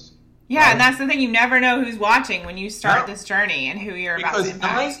videos. Yeah, right? And that's the thing. You never know who's watching when you start this journey and who you're about to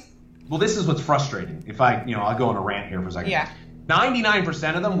impact. Well, this is what's frustrating. If I'll go on a rant here for a second. Yeah.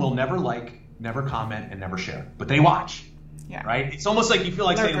 99% of them will never like, never comment, and never share. But they watch. Yeah. Right? It's almost like you feel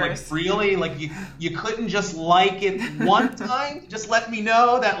like saying, like, really? Like, you couldn't just like it one time? Just let me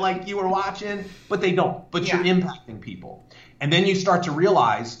know that, like, you were watching? But they don't. But you're impacting people. And then you start to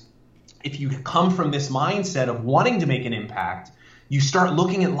realize, if you come from this mindset of wanting to make an impact, you start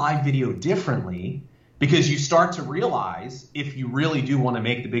looking at live video differently, because you start to realize, if you really do want to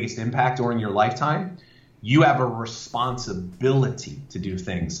make the biggest impact during your lifetime, you have a responsibility to do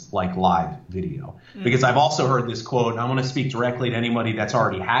things like live video. Because I've also heard this quote, and I want to speak directly to anybody that's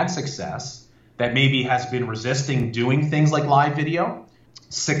already had success, that maybe has been resisting doing things like live video.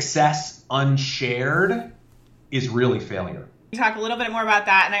 Success unshared is really failure. Talk a little bit more about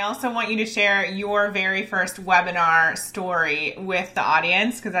that, and I also want you to share your very first webinar story with the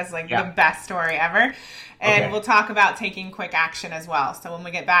audience, because that's like the best story ever. And we'll talk about taking quick action as well. So when we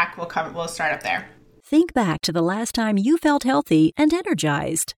get back, we'll start up there. Think back to the last time you felt healthy and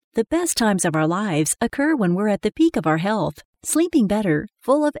energized. The best times of our lives occur when we're at the peak of our health, sleeping better,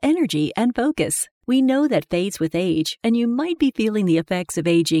 full of energy and focus. We know that fades with age, and you might be feeling the effects of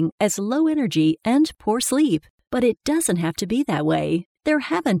aging as low energy and poor sleep. But it doesn't have to be that way. There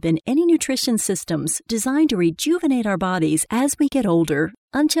haven't been any nutrition systems designed to rejuvenate our bodies as we get older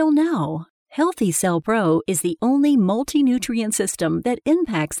until now. Healthy Cell Pro is the only multi-nutrient system that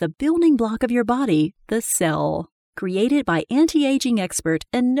impacts the building block of your body, the cell. Created by anti-aging expert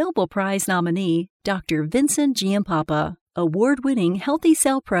and Nobel Prize nominee, Dr. Vincent Giampapa, award-winning Healthy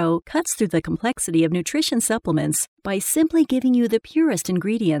Cell Pro cuts through the complexity of nutrition supplements by simply giving you the purest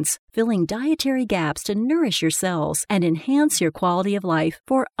ingredients, filling dietary gaps to nourish your cells and enhance your quality of life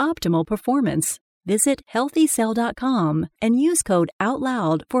for optimal performance. Visit healthycell.com and use code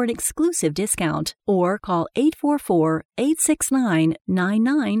OUTLOUD for an exclusive discount, or call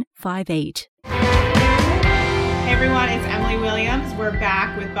 844-869-9958. Hey everyone, it's Emily Williams. We're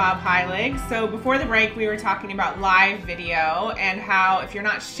back with Bob Heilig. So before the break, we were talking about live video and how if you're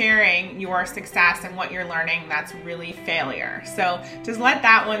not sharing your success and what you're learning, that's really failure. So just let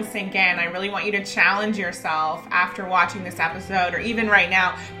that one sink in. I really want you to challenge yourself after watching this episode, or even right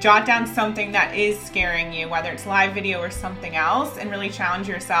now, jot down something that is scaring you, whether it's live video or something else, and really challenge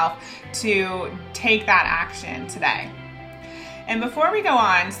yourself to take that action today. And before we go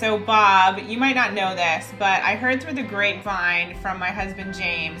on, so Bob, you might not know this, but I heard through the grapevine from my husband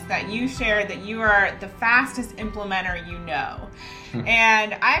James that you shared that you are the fastest implementer you know.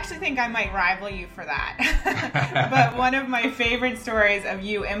 And I actually think I might rival you for that. But one of my favorite stories of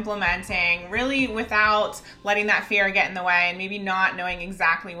you implementing, really without letting that fear get in the way and maybe not knowing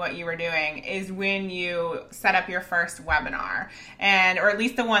exactly what you were doing, is when you set up your first webinar, or at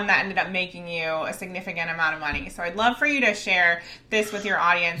least the one that ended up making you a significant amount of money. So I'd love for you to share this with your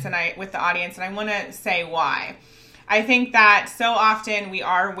audience, and I want to say why. I think that so often we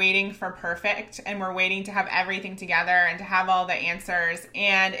are waiting for perfect, and we're waiting to have everything together and to have all the answers.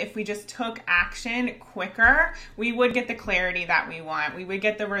 And if we just took action quicker, we would get the clarity that we want. We would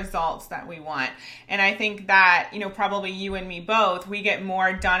get the results that we want. And I think that, probably you and me both, we get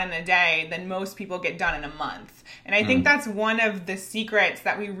more done in a day than most people get done in a month. And I think that's one of the secrets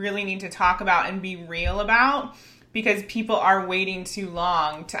that we really need to talk about and be real about, because people are waiting too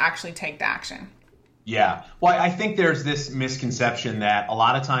long to actually take the action. Yeah. Well, I think there's this misconception that a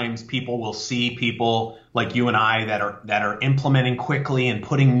lot of times people will see people like you and I that are implementing quickly and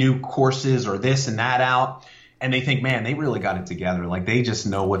putting new courses or this and that out, and they think, man, they really got it together. Like, they just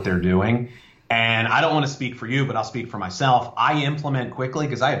know what they're doing. And I don't want to speak for you, but I'll speak for myself. I implement quickly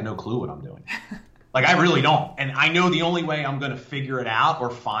because I have no clue what I'm doing. Like, I really don't. And I know the only way I'm going to figure it out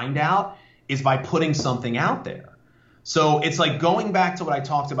or find out is by putting something out there. So it's like going back to what I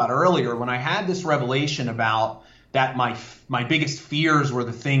talked about earlier, when I had this revelation about that my biggest fears were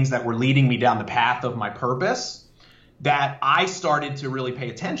the things that were leading me down the path of my purpose. that I started to really pay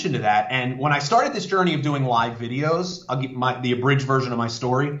attention to that. And when I started this journey of doing live videos, I'll give the abridged version of my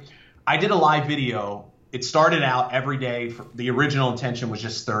story. I did a live video. It started out every day. The original intention was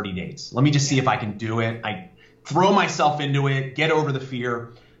just 30 days. Let me just see if I can do it. I throw myself into it, get over the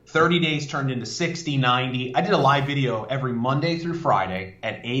fear. 30 days turned into 60, 90. I did a live video every Monday through Friday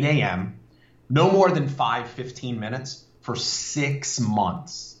at 8 a.m., no more than 15 minutes for 6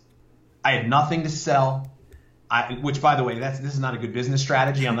 months. I had nothing to sell, which, by the way, this is not a good business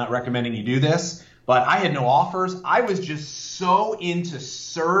strategy. I'm not recommending you do this, but I had no offers. I was just so into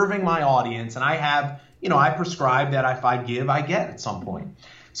serving my audience, and I prescribe that if I give, I get at some point.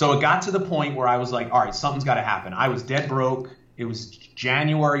 So it got to the point where I was like, all right, something's got to happen. I was dead broke. It was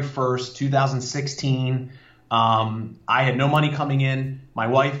January 1st, 2016. I had no money coming in. My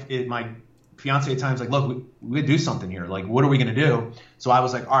wife, my fiance at times, like, look, we could do something here. Like, what are we going to do? So I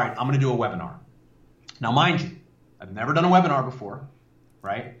was like, all right, I'm going to do a webinar. Now, mind you, I've never done a webinar before,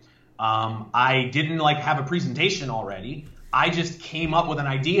 right? I didn't have a presentation already. I just came up with an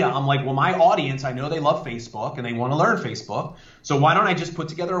idea. I'm like, well, my audience, I know they love Facebook and they want to learn Facebook. So why don't I just put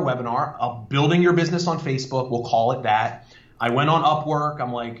together a webinar of building your business on Facebook? We'll call it that. I went on Upwork.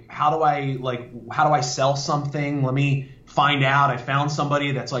 I'm like, how do I sell something? Let me find out. I found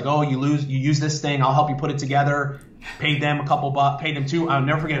somebody that's like, oh, you use this thing. I'll help you put it together. Paid them a couple bucks, paid them I'll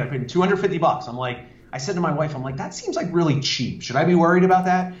never forget. I paid them $250. I said to my wife, I'm like, that seems like really cheap. Should I be worried about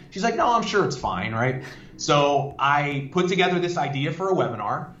that? She's like, no, I'm sure it's fine, right? So I put together this idea for a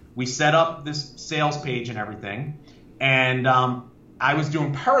webinar. We set up this sales page and everything. And I was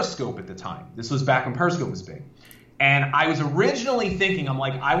doing Periscope at the time. This was back when Periscope was big. And I was originally thinking, I'm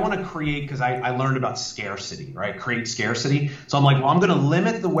like, I want to create, because I learned about scarcity, right? Create scarcity. So I'm like, well, I'm going to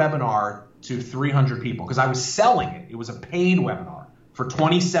limit the webinar to 300 people because I was selling it. It was a paid webinar for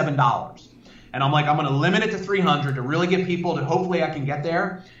 $27. And I'm like, I'm going to limit it to 300 to really get people to, hopefully I can get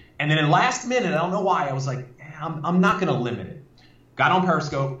there. And then in last minute, I don't know why, I was like, I'm not going to limit it. Got on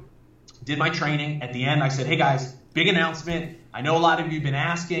Periscope, did my training. At the end, I said, hey guys, big announcement. I know a lot of you have been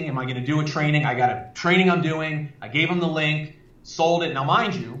asking, am I going to do a training? I got a training I'm doing. I gave them the link, sold it. Now,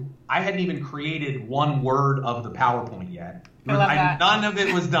 mind you, I hadn't even created one word of the PowerPoint yet. I love that. None of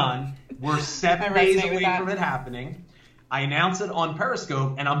it was done. We're 7 days away from it happening. I announce it on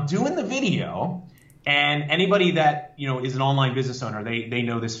Periscope, and I'm doing the video. And anybody that is an online business owner, they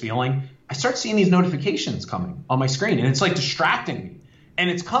know this feeling. I start seeing these notifications coming on my screen, and it's like distracting me. And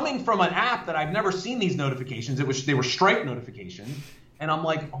it's coming from an app that I've never seen these notifications. They were Stripe notifications. And I'm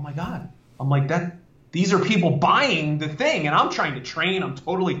like, oh my God. I'm like, these are people buying the thing. And I'm trying to train. I'm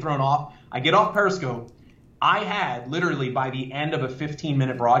totally thrown off. I get off Periscope. I had literally by the end of a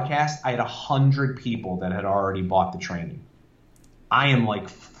 15-minute broadcast, I had 100 people that had already bought the training. I am like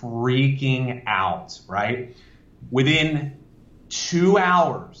freaking out, right? Within 2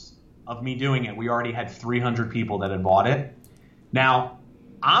 hours of me doing it, we already had 300 people that had bought it. Now,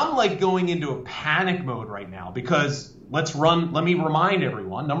 I'm like going into a panic mode right now because let me remind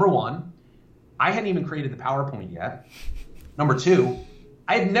everyone, number one, I hadn't even created the PowerPoint yet. Number two,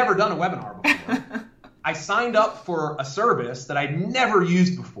 I had never done a webinar before. I signed up for a service that I'd never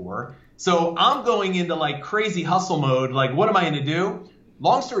used before. So I'm going into like crazy hustle mode. Like, what am I going to do?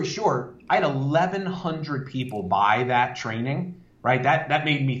 Long story short, I had 1,100 people buy that training, right? That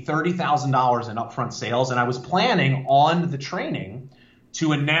made me $30,000 in upfront sales. And I was planning on the training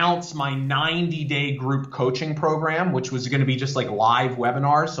to announce my 90-day group coaching program, which was going to be just like live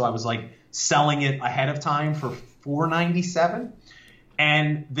webinars. So I was like selling it ahead of time for $497.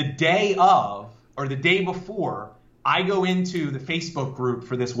 And the day before, I go into the Facebook group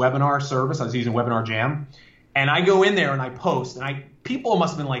for this webinar service. I was using Webinar Jam. And I go in there and I post. And people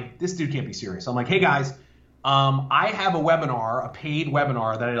must have been like, this dude can't be serious. I'm like, hey guys, I have a webinar, a paid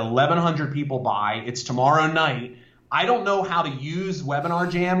webinar that I had 1,100 people buy. It's tomorrow night. I don't know how to use Webinar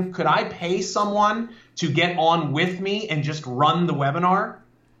Jam. Could I pay someone to get on with me and just run the webinar?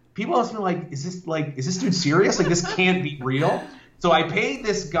 People must be like, is this dude serious? Like, this can't be real. So I paid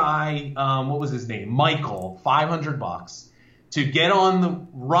this guy, what was his name? Michael, $500 to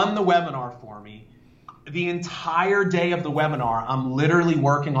run the webinar for me. The entire day of the webinar, I'm literally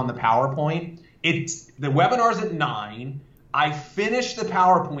working on the PowerPoint. The webinar's at 9. I finish the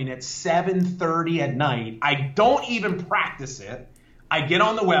PowerPoint at 7:30 at night. I don't even practice it. I get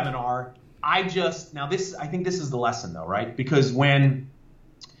on the webinar. I think this is the lesson though, right? Because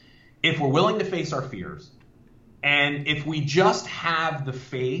if we're willing to face our fears, and if we just have the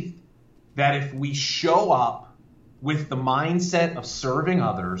faith that if we show up with the mindset of serving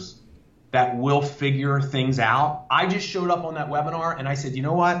others, that we'll figure things out. I just showed up on that webinar and I said, you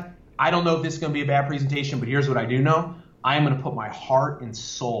know what? I don't know if this is going to be a bad presentation, but here's what I do know. I am going to put my heart and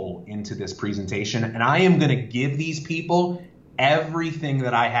soul into this presentation, and I am going to give these people everything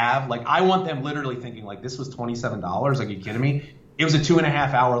that I have. Like, I want them literally thinking, like, this was $27. Like, are you kidding me? It was a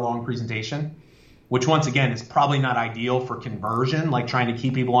 2.5 hour long presentation, which once again is probably not ideal for conversion, like trying to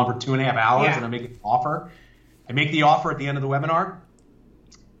keep people on for 2.5 hours. And I make an offer. I make the offer at the end of the webinar.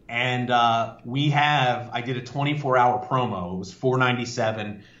 And I did a 24-hour promo. It was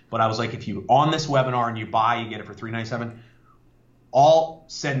 $497, but I was like, if you on this webinar and you buy, you get it for $397. All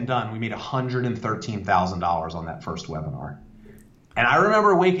said and done, we made $113,000 on that first webinar. And I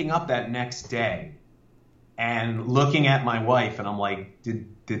remember waking up that next day and looking at my wife, and I'm like,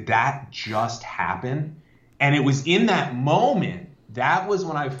 did that just happen? And it was in that moment, that was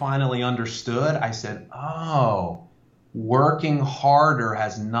when I finally understood. I said, oh, working harder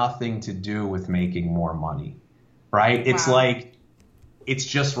has nothing to do with making more money, right? Wow. It's like, it's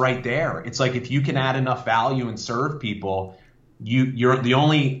just right there. It's like, if you can add enough value and serve people, you're the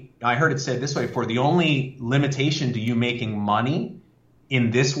only, I heard it said this way before, the only limitation to you making money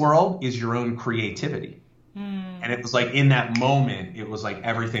in this world is your own creativity. And it was like, in that moment, it was like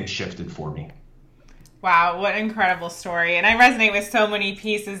everything shifted for me. Wow, what an incredible story. And I resonate with so many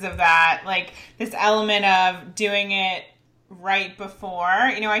pieces of that, like this element of doing it right before.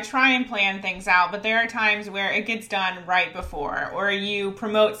 I try and plan things out, but there are times where it gets done right before, or you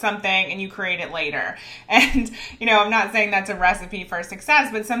promote something and you create it later. And, I'm not saying that's a recipe for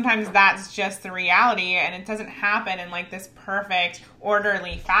success, but sometimes that's just the reality, and it doesn't happen in like this perfect,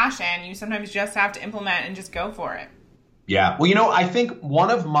 orderly fashion. You sometimes just have to implement and just go for it. Yeah. Well, I think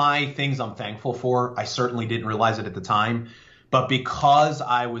one of my things I'm thankful for, I certainly didn't realize it at the time, but because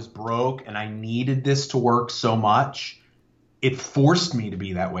I was broke and I needed this to work so much, it forced me to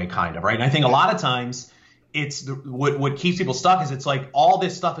be that way, kind of, right? And I think a lot of times it's what keeps people stuck is it's like all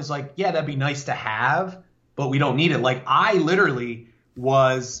this stuff is like, yeah, that'd be nice to have, but we don't need it. Like, I literally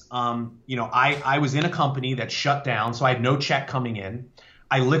was, I was in a company that shut down, so I had no check coming in.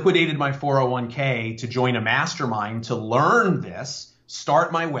 I liquidated my 401k to join a mastermind to learn this,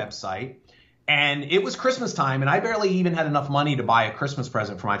 start my website. And it was Christmas time, and I barely even had enough money to buy a Christmas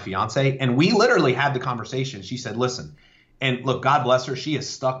present for my fiance. And we literally had the conversation. She said, listen, and look, God bless her. She has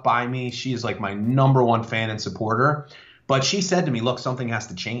stuck by me. She is like my number one fan and supporter. But she said to me, look, something has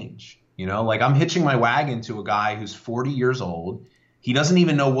to change. Like, I'm hitching my wagon to a guy who's 40 years old. He doesn't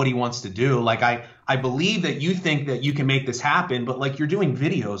even know what he wants to do. Like, I believe that you think that you can make this happen, but like, you're doing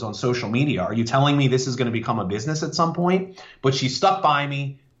videos on social media. Are you telling me this is going to become a business at some point? But she stuck by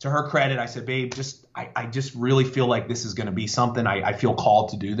me. To her credit, I said, babe, I just really feel like this is going to be something. I feel called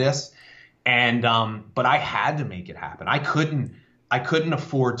to do this. And but I had to make it happen. I couldn't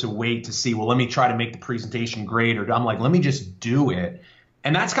afford to wait to see, well, let me try to make the presentation great, or I'm like, let me just do it.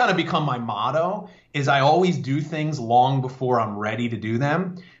 And that's kind of become my motto, is I always do things long before I'm ready to do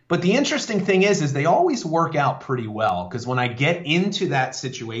them. But the interesting thing is they always work out pretty well, because when I get into that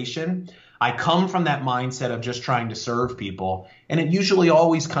situation, I come from that mindset of just trying to serve people, and it usually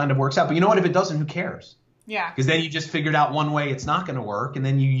always kind of works out. But you know what? If it doesn't, who cares? Yeah. Because then you just figured out one way it's not going to work, and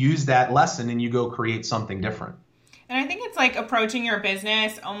then you use that lesson and you go create something different. And I think it's like approaching your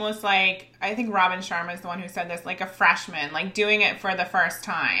business almost like, I think Robin Sharma is the one who said this, like a freshman, like doing it for the first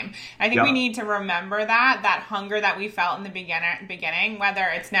time. I think we need to remember that hunger that we felt in the beginning, whether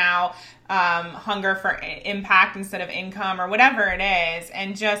it's now hunger for impact instead of income or whatever it is,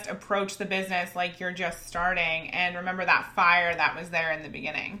 and just approach the business like you're just starting, and remember that fire that was there in the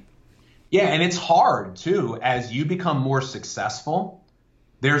beginning. Yeah, and it's hard too. As you become more successful,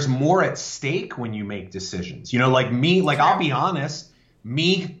 there's more at stake when you make decisions. Like me, like, I'll be honest,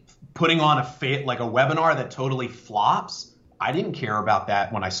 me putting on a webinar that totally flops, I didn't care about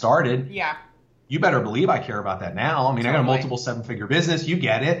that when I started. Yeah. You better believe I care about that now. I mean, I got a multiple 7-figure business. You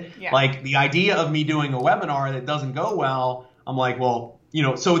get it. Yeah. Like, the idea of me doing a webinar that doesn't go well, I'm like, well,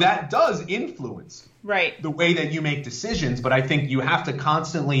 so that does influence the way that you make decisions. But I think you have to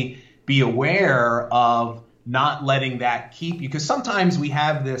constantly be aware of not letting that keep you, because sometimes we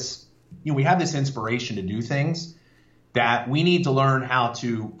have this inspiration to do things that we need to learn how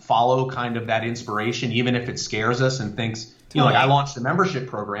to follow kind of that inspiration, even if it scares us and thinks, like, I launched a membership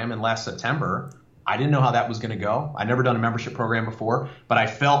program in last September. I didn't know how that was going to go. I'd never done a membership program before, but I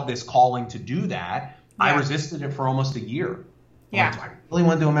felt this calling to do that. Yeah. I resisted it for almost a year. Yeah. Like, do I really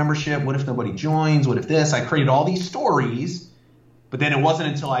want to do a membership? What if nobody joins? What if this? I created all these stories. But then it wasn't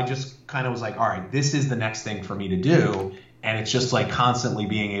until I just kind of was like, all right, this is the next thing for me to do. And it's just like constantly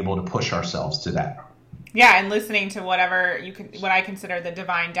being able to push ourselves to that. Yeah, and listening to what I consider the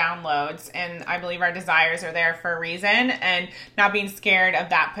divine downloads, and I believe our desires are there for a reason, and not being scared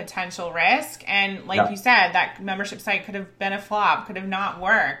of that potential risk. And like you said, that membership site could have been a flop, could have not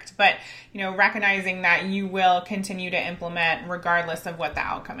worked, but recognizing that you will continue to implement regardless of what the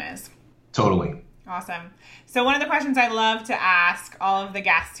outcome is. Totally. Awesome. So one of the questions I love to ask all of the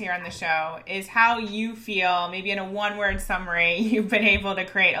guests here on the show is how you feel, maybe in a one-word summary, you've been able to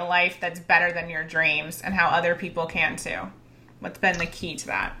create a life that's better than your dreams, and how other people can too. What's been the key to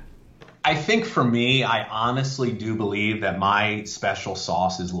that? I think for me, I honestly do believe that my special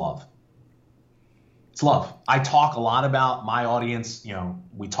sauce is love. It's love. I talk a lot about my audience.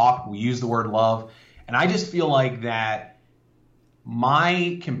 We use the word love, and I just feel like that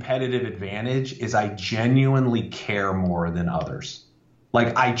my competitive advantage is I genuinely care more than others.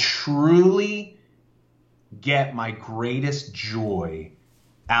 Like, I truly get my greatest joy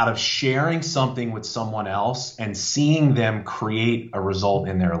out of sharing something with someone else and seeing them create a result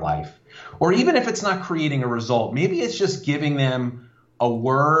in their life. Or even if it's not creating a result, maybe it's just giving them a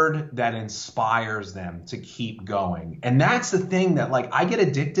word that inspires them to keep going. And that's the thing that, like, I get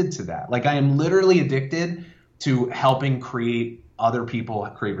addicted to that. Like, I am literally addicted to helping create other people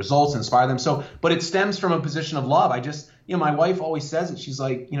create results, inspire them. So, but it stems from a position of love. I just, my wife always says it. She's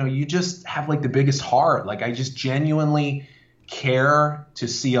like, you just have like the biggest heart. Like, I just genuinely care to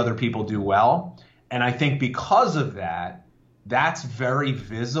see other people do well. And I think because of that, that's very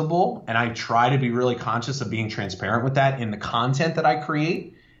visible. And I try to be really conscious of being transparent with that in the content that I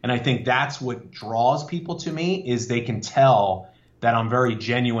create. And I think that's what draws people to me, is they can tell that I'm very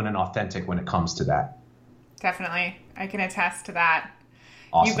genuine and authentic when it comes to that. Definitely. I can attest to that.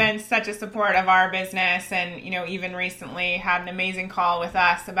 Awesome. You've been such a support of our business, and, even recently had an amazing call with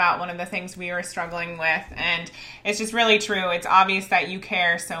us about one of the things we were struggling with. And it's just really true. It's obvious that you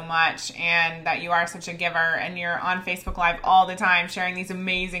care so much and that you are such a giver, and you're on Facebook Live all the time sharing these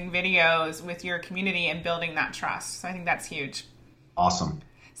amazing videos with your community and building that trust. So I think that's huge. Awesome.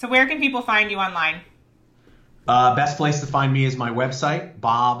 So where can people find you online? Best place to find me is my website,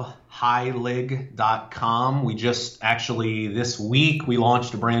 bobheilig.com. We just actually this week we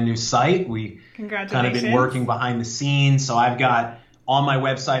launched a brand new site. We kind of been working behind the scenes. So I've got on my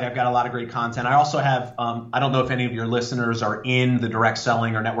website, I've got a lot of great content. I also have, I don't know if any of your listeners are in the direct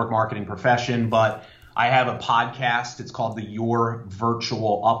selling or network marketing profession, but I have a podcast. It's called the Your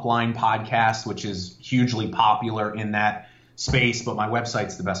Virtual Upline podcast, which is hugely popular in that space. But my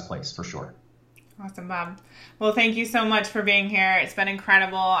website's the best place for sure. Awesome, Bob. Well, thank you so much for being here. It's been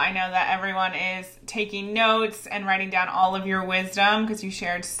incredible. I know that everyone is taking notes and writing down all of your wisdom, because you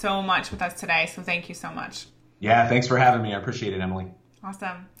shared so much with us today. So thank you so much. Yeah, thanks for having me. I appreciate it, Emily.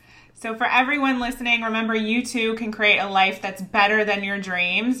 Awesome. So for everyone listening, remember, you too can create a life that's better than your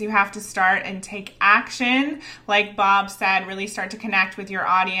dreams. You have to start and take action. Like Bob said, really start to connect with your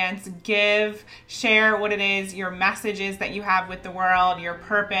audience, give, share what it is, your messages that you have with the world, your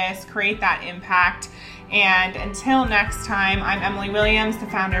purpose, create that impact. And until next time, I'm Emily Williams, the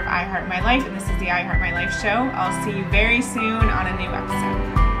founder of I Heart My Life, and this is the I Heart My Life show. I'll see you very soon on a new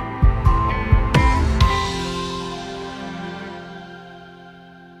episode.